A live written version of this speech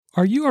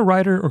Are you a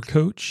writer or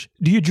coach?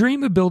 Do you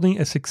dream of building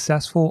a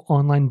successful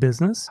online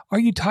business? Are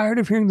you tired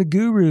of hearing the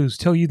gurus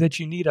tell you that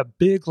you need a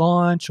big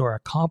launch or a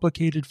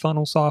complicated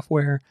funnel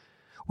software?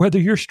 Whether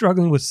you're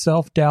struggling with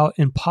self-doubt,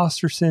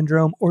 imposter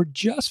syndrome, or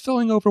just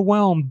feeling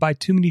overwhelmed by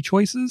too many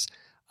choices,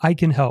 I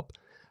can help.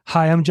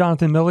 Hi, I'm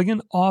Jonathan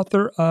Milligan,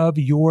 author of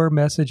Your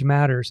Message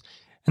Matters.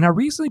 And I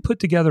recently put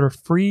together a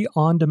free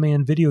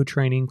on-demand video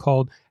training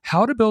called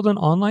How to Build an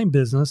Online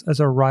Business as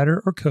a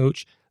Writer or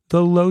Coach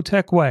the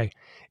Low-Tech Way.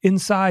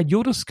 Inside,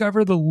 you'll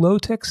discover the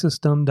low-tech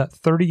system that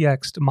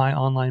 30x'd my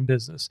online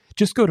business.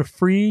 Just go to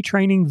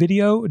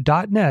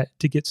freetrainingvideo.net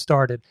to get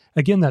started.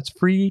 Again, that's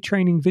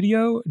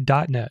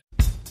freetrainingvideo.net.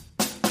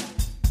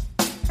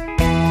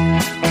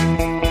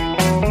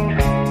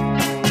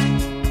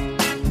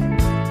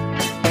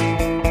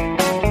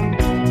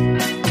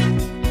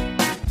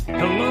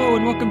 Hello,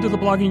 and welcome to the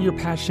Blogging Your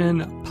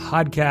Passion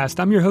podcast.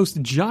 I'm your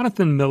host,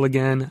 Jonathan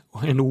Milligan,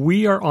 and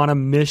we are on a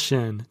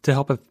mission to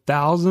help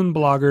 1,000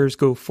 bloggers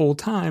go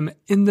full-time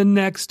in the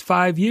next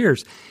 5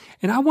 years.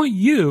 And I want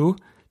you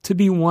to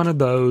be one of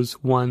those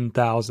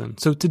 1,000.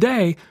 So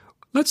today,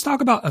 let's talk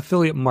about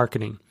affiliate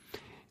marketing.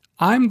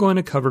 I'm going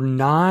to cover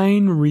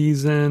 9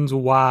 reasons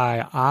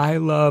why I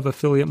love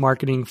affiliate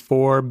marketing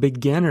for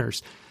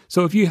beginners.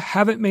 So if you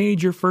haven't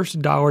made your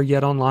first dollar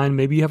yet online,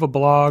 maybe you have a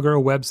blog or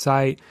a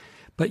website,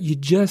 but you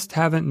just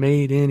haven't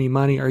made any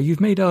money, or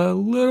you've made a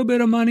little bit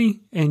of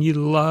money and you'd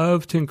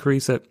love to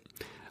increase it,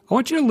 I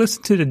want you to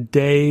listen to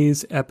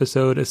today's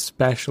episode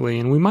especially,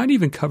 and we might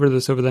even cover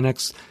this over the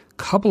next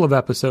couple of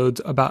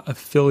episodes about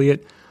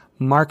affiliate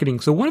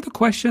marketing. So one of the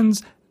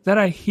questions that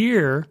I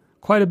hear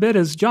quite a bit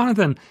is,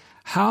 Jonathan,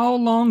 how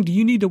long do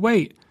you need to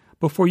wait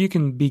before you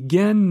can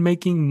begin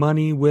making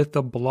money with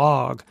a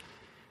blog?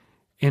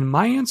 And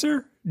my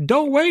answer,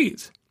 don't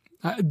wait.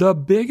 The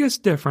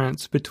biggest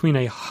difference between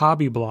a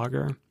hobby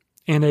blogger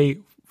and a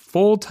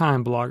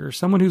full-time blogger,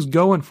 someone who's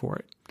going for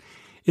it,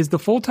 is the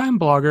full-time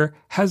blogger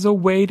has a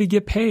way to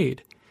get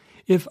paid.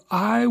 If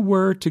I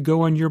were to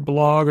go on your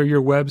blog or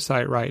your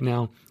website right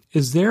now,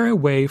 is there a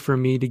way for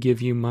me to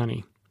give you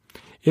money?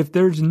 If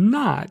there's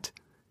not,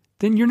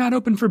 then you're not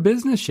open for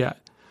business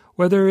yet.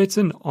 Whether it's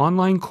an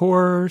online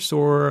course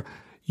or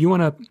you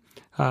want to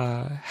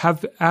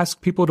ask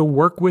people to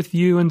work with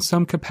you in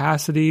some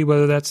capacity,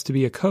 whether that's to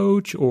be a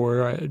coach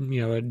or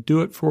a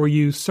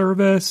do-it-for-you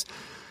service,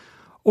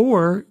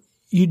 or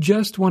you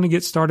just want to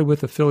get started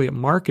with affiliate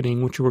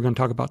marketing, which we're going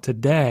to talk about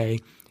today,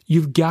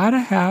 you've got to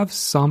have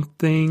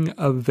something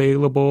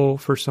available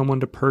for someone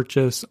to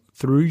purchase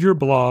through your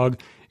blog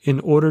in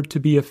order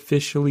to be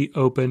officially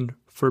open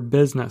for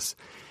business.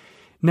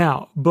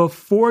 Now,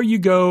 before you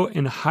go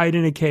and hide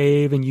in a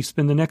cave and you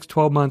spend the next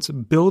 12 months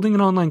building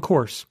an online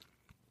course,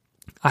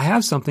 I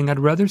have something I'd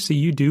rather see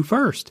you do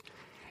first.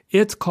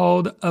 It's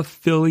called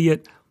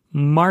affiliate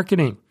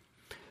marketing.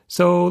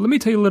 So let me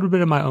tell you a little bit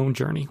of my own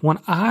journey. When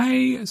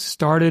I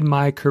started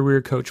my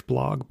career coach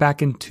blog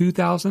back in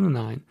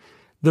 2009,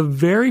 the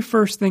very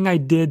first thing I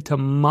did to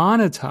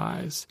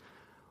monetize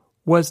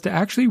was to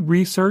actually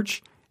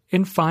research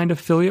and find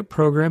affiliate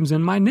programs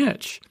in my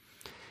niche.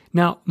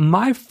 Now,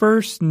 my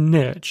first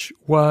niche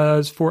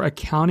was for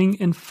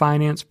accounting and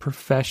finance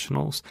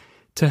professionals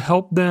to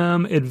help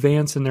them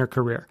advance in their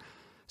career.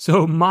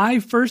 So my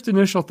first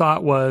initial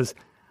thought was,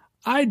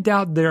 I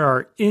doubt there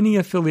are any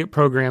affiliate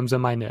programs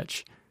in my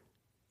niche.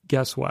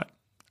 Guess what?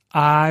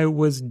 I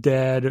was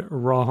dead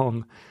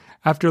wrong.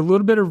 After a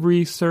little bit of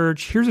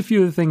research, here's a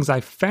few of the things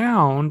I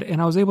found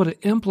and I was able to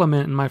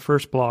implement in my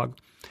first blog.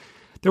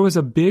 There was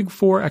a Big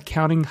Four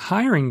accounting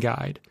hiring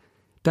guide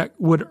that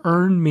would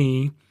earn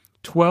me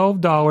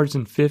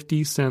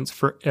 $12.50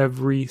 for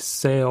every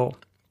sale.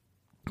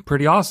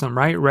 Pretty awesome,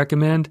 right?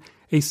 Recommend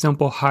a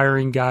simple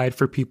hiring guide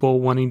for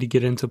people wanting to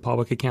get into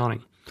public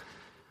accounting.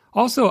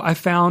 Also, I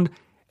found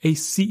a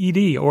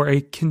CED, or a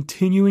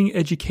continuing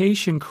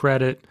education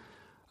credit,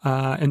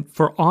 and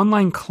for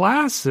online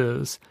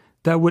classes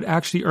that would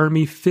actually earn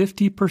me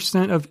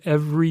 50% of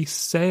every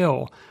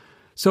sale.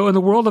 So in the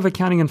world of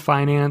accounting and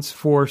finance,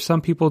 for some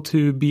people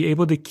to be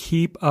able to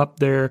keep up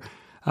their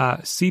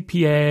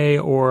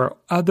CPA or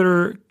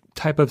other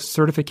type of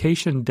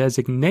certification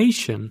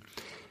designation,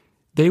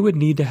 they would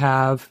need to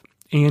have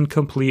and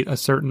complete a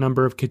certain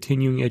number of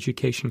continuing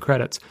education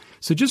credits.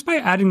 So just by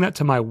adding that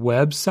to my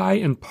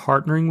website and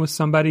partnering with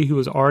somebody who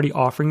was already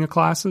offering the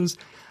classes,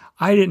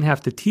 I didn't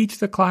have to teach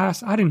the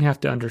class, I didn't have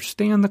to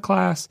understand the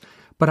class,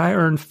 but I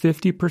earned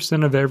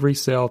 50% of every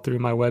sale through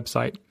my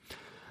website.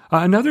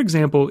 Another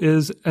example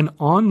is an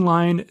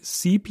online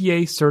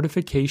CPA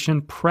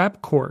certification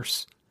prep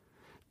course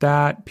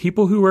that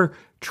people who are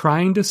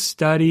trying to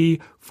study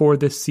for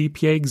the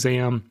CPA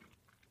exam,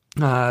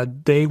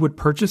 they would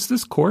purchase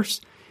this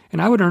course,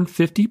 and I would earn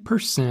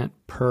 50%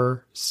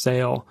 per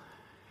sale.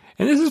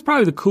 And this is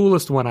probably the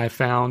coolest one I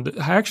found.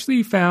 I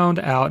actually found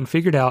out and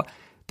figured out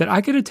that I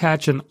could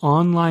attach an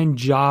online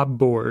job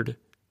board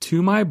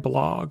to my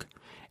blog,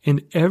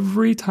 and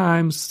every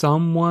time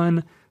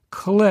someone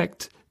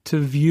clicked to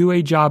view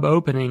a job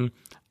opening,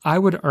 I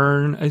would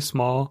earn a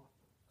small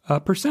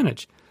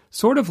percentage.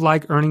 sort of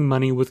like earning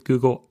money with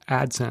Google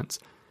AdSense.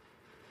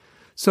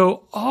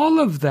 So all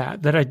of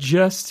that I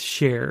just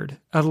shared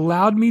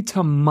allowed me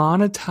to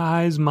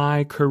monetize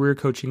my career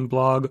coaching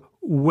blog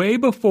way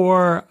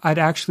before I'd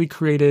actually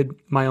created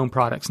my own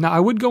products. Now, I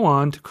would go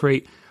on to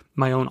create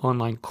my own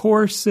online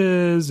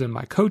courses and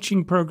my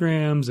coaching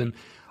programs, and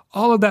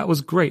all of that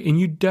was great. And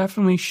you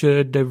definitely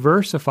should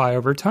diversify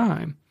over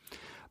time.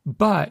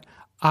 But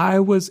I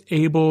was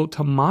able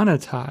to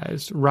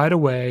monetize right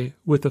away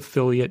with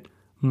affiliate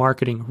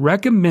marketing,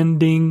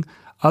 recommending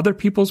other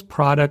people's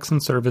products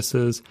and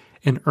services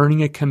and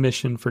earning a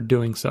commission for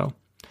doing so.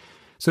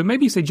 So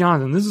maybe you say,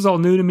 Jonathan, this is all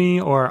new to me,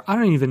 or I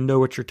don't even know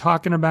what you're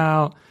talking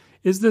about.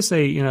 Is this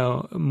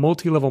a,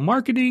 multi-level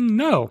marketing?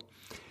 No.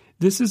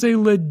 This is a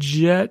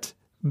legit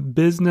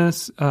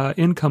business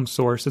income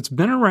source. It's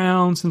been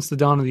around since the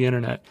dawn of the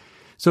internet.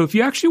 So if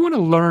you actually want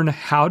to learn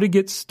how to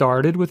get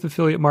started with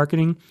affiliate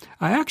marketing,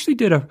 I actually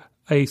did a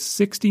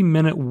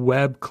 60-minute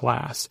web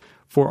class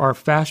for our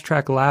Fast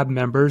Track Lab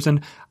members,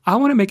 and I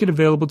want to make it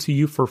available to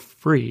you for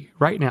free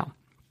right now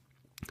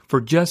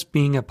for just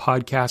being a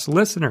podcast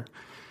listener.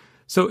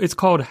 So it's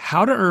called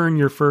How to Earn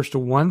Your First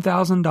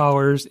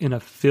 $1,000 in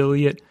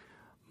Affiliate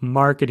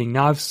Marketing.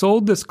 Now, I've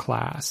sold this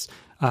class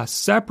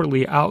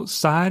separately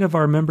outside of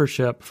our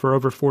membership for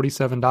over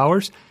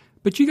 $47,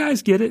 but you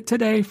guys get it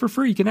today for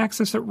free. You can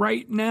access it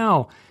right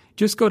now.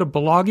 Just go to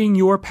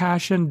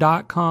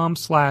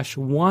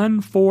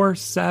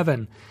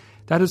bloggingyourpassion.com/147.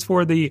 That is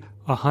for the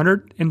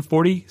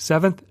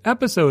 147th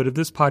episode of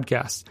this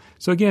podcast.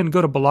 So again,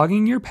 go to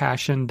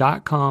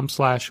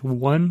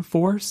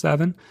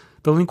bloggingyourpassion.com/147.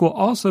 The link will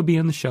also be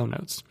in the show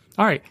notes.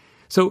 All right.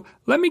 So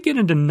let me get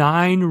into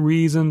 9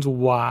 reasons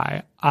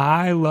why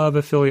I love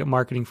affiliate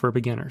marketing for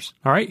beginners.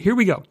 All right, here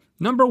we go.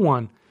 Number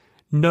 1,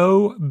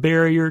 no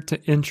barrier to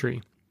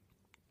entry.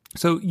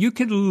 So you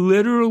could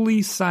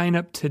literally sign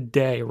up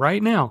today,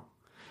 right now,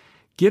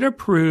 get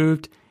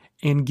approved,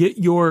 and get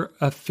your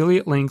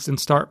affiliate links and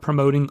start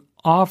promoting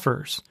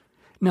offers.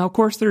 Now, of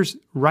course, there's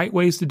right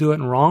ways to do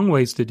it and wrong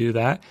ways to do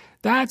that.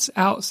 That's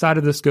outside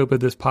of the scope of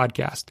this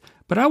podcast.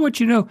 But I want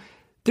you to know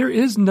there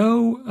is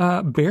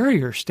no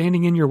barrier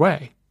standing in your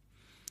way.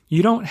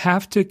 You don't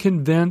have to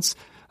convince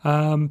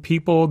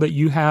people that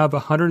you have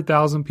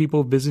 100,000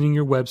 people visiting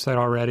your website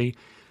already.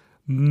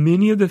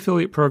 Many of the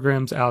affiliate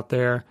programs out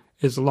there,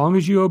 as long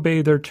as you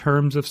obey their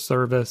terms of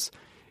service,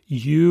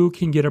 you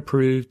can get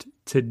approved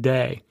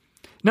today.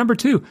 Number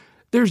 2,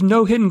 there's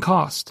no hidden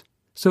cost.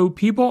 So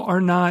people are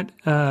not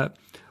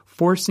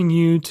forcing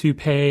you to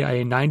pay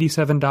a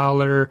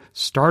 $97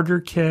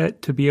 starter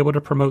kit to be able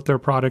to promote their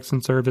products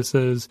and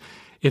services.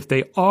 If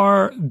they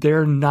are,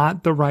 they're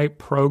not the right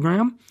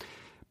program,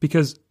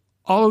 because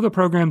all of the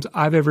programs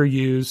I've ever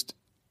used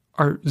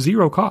are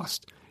zero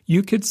cost.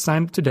 You could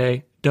sign up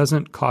today,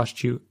 doesn't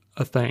cost you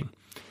a thing.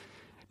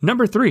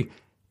 Number 3,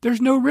 there's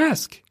no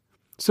risk.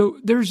 So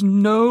there's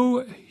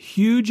no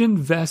huge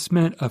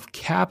investment of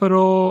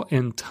capital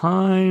and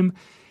time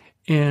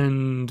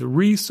and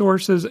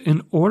resources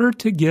in order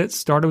to get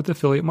started with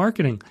affiliate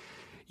marketing.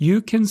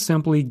 You can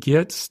simply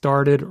get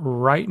started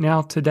right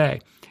now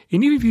today.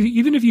 And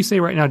even if you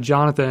say right now,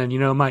 Jonathan,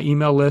 my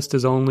email list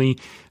is only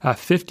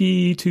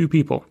 52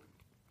 people,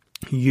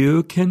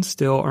 you can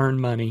still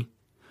earn money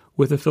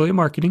with affiliate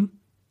marketing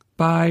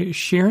by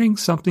sharing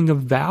something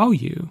of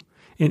value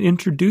and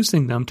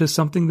introducing them to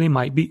something they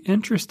might be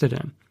interested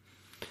in.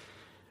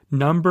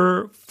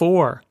 Number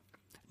 4,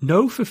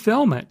 no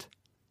fulfillment.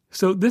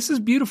 So this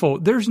is beautiful.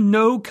 There's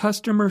no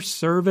customer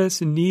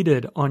service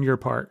needed on your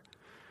part.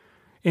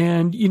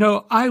 And,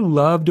 I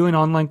love doing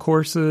online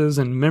courses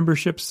and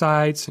membership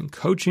sites and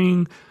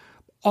coaching.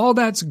 All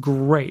that's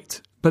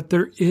great. But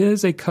there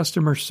is a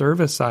customer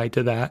service side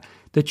to that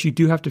you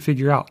do have to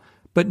figure out,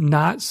 but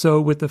not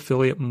so with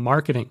affiliate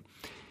marketing.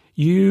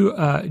 You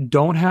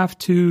don't have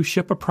to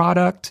ship a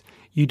product.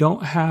 You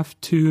don't have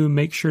to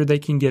make sure they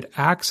can get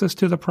access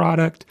to the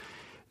product.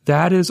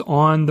 That is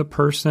on the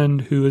person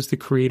who is the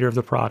creator of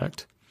the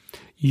product.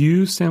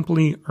 You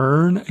simply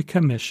earn a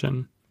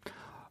commission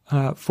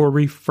for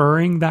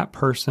referring that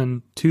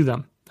person to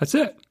them. That's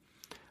it.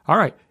 All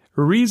right.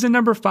 Reason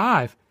number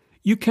 5,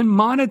 you can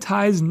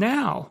monetize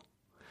now.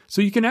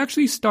 So you can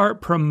actually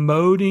start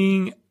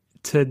promoting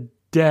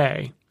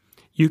today.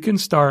 You can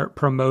start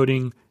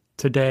promoting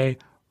today,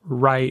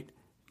 right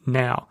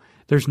now.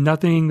 There's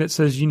nothing that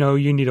says, you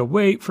need to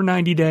wait for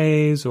 90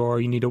 days or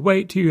you need to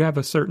wait till you have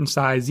a certain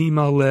size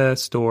email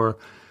list or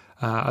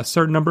a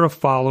certain number of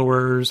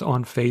followers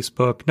on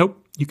Facebook. Nope.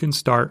 You can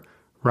start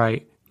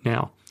right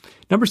now.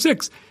 Number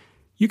 6,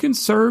 you can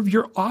serve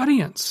your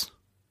audience.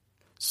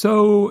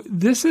 So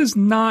this is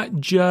not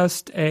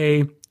just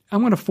I'm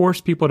going to force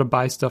people to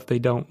buy stuff they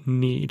don't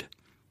need.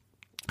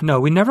 No,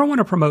 we never want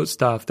to promote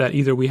stuff that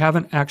either we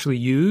haven't actually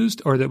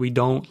used or that we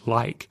don't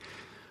like.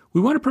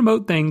 We want to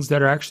promote things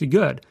that are actually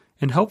good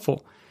and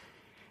helpful.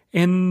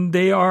 And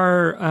they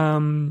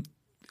are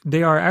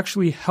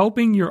actually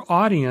helping your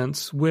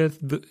audience with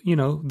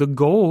the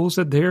goals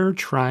that they're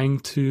trying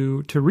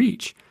to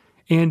reach.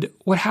 And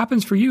what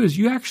happens for you is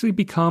you actually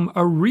become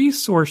a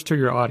resource to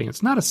your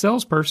audience, not a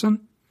salesperson.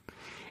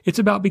 It's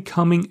about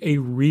becoming a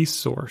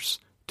resource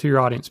to your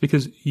audience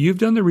because you've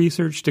done the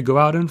research to go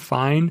out and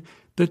find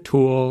the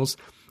tools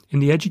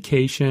and the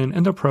education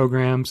and the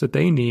programs that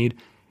they need,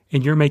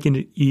 and you're making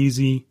it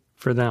easy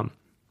for them.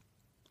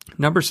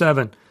 Number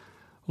 7,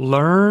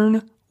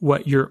 learn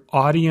what your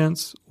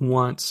audience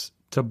wants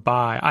to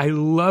buy. I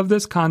love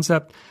this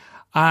concept.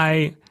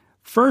 I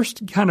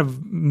first kind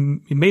of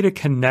made a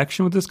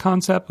connection with this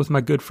concept with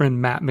my good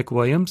friend Matt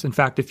McWilliams. In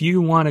fact, if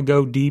you want to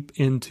go deep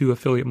into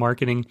affiliate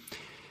marketing,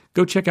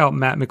 go check out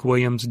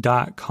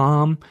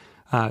mattmcwilliams.com.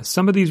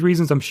 Some of these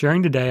reasons I'm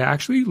sharing today, I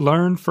actually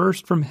learned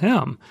first from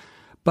him.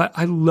 But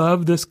I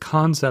love this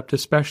concept,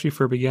 especially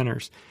for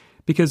beginners,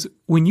 because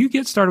when you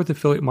get started with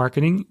affiliate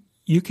marketing,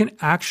 you can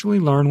actually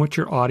learn what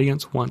your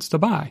audience wants to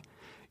buy.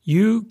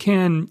 You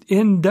can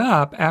end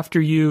up after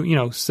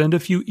you send a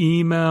few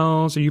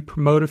emails or you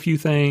promote a few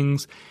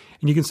things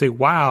and you can say,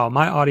 wow,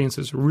 my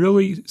audience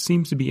really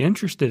seems to be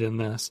interested in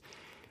this.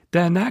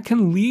 Then that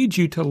can lead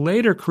you to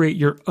later create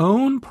your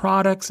own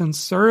products and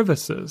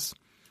services.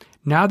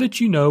 Now that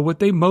you know what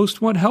they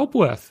most want help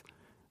with,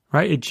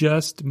 right? It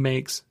just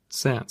makes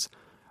sense.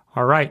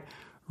 All right.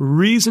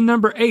 Reason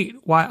number 8,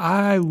 why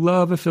I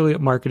love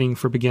affiliate marketing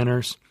for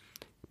beginners,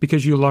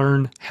 because you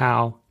learn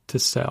how to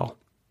sell.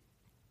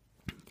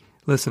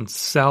 Listen,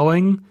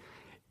 selling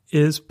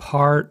is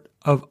part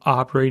of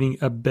operating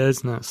a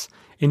business.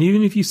 And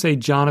even if you say,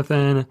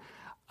 Jonathan,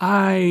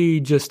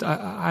 I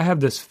have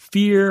this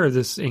fear or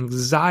this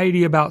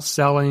anxiety about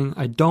selling,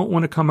 I don't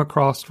want to come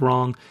across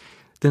wrong,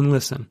 then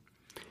listen,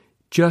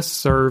 just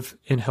serve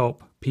and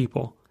help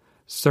people.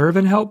 Serve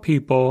and help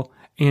people,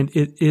 and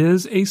it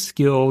is a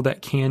skill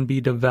that can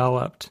be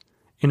developed.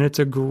 And it's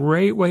a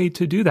great way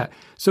to do that.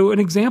 So an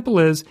example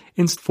is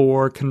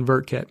for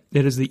ConvertKit.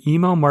 It is the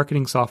email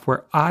marketing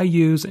software I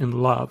use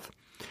and love.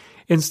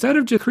 Instead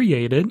of just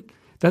created,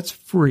 that's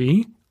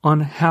free, on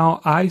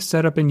how I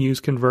set up and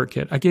use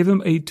ConvertKit. I gave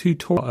them a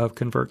tutorial of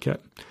ConvertKit.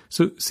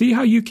 So see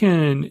how you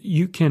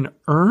can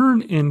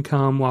earn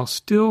income while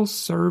still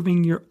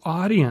serving your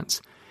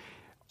audience.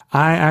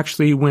 I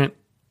actually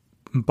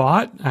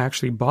bought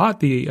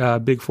the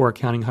Big Four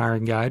Accounting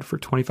Hiring Guide for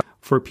 $25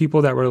 for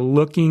people that were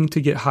looking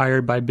to get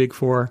hired by Big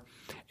Four,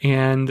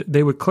 and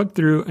they would click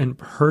through and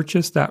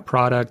purchase that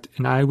product,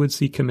 and I would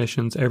see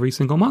commissions every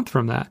single month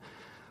from that.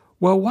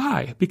 Well,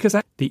 why? Because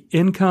the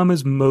income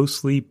is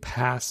mostly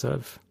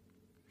passive.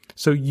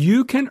 So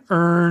you can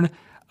earn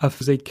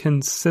as a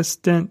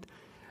consistent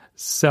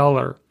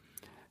seller,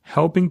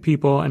 helping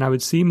people, and I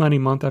would see money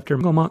month after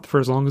month for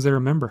as long as they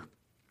remember.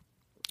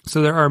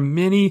 So there are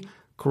many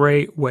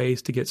great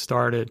ways to get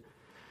started.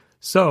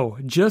 So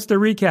just to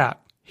recap,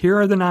 here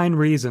are the 9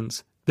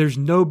 reasons. There's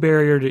no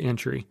barrier to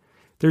entry.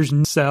 There's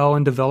no sell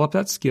and develop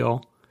that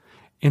skill,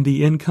 and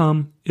the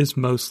income is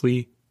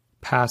mostly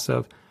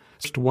passive.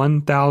 Just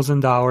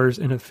 $1,000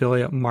 in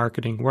affiliate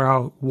marketing, where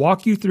I'll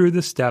walk you through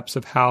the steps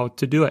of how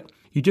to do it.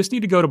 You just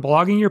need to go to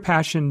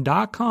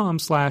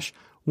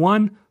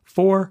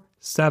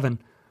bloggingyourpassion.com/147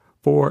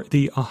 for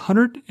the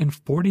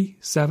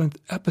 147th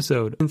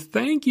episode. And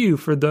thank you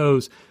for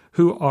those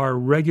who are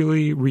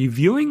regularly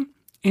reviewing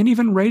and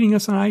even rating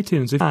us on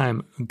iTunes.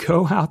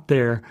 Go out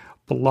there,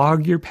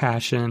 blog your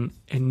passion,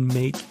 and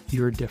make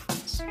your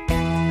difference.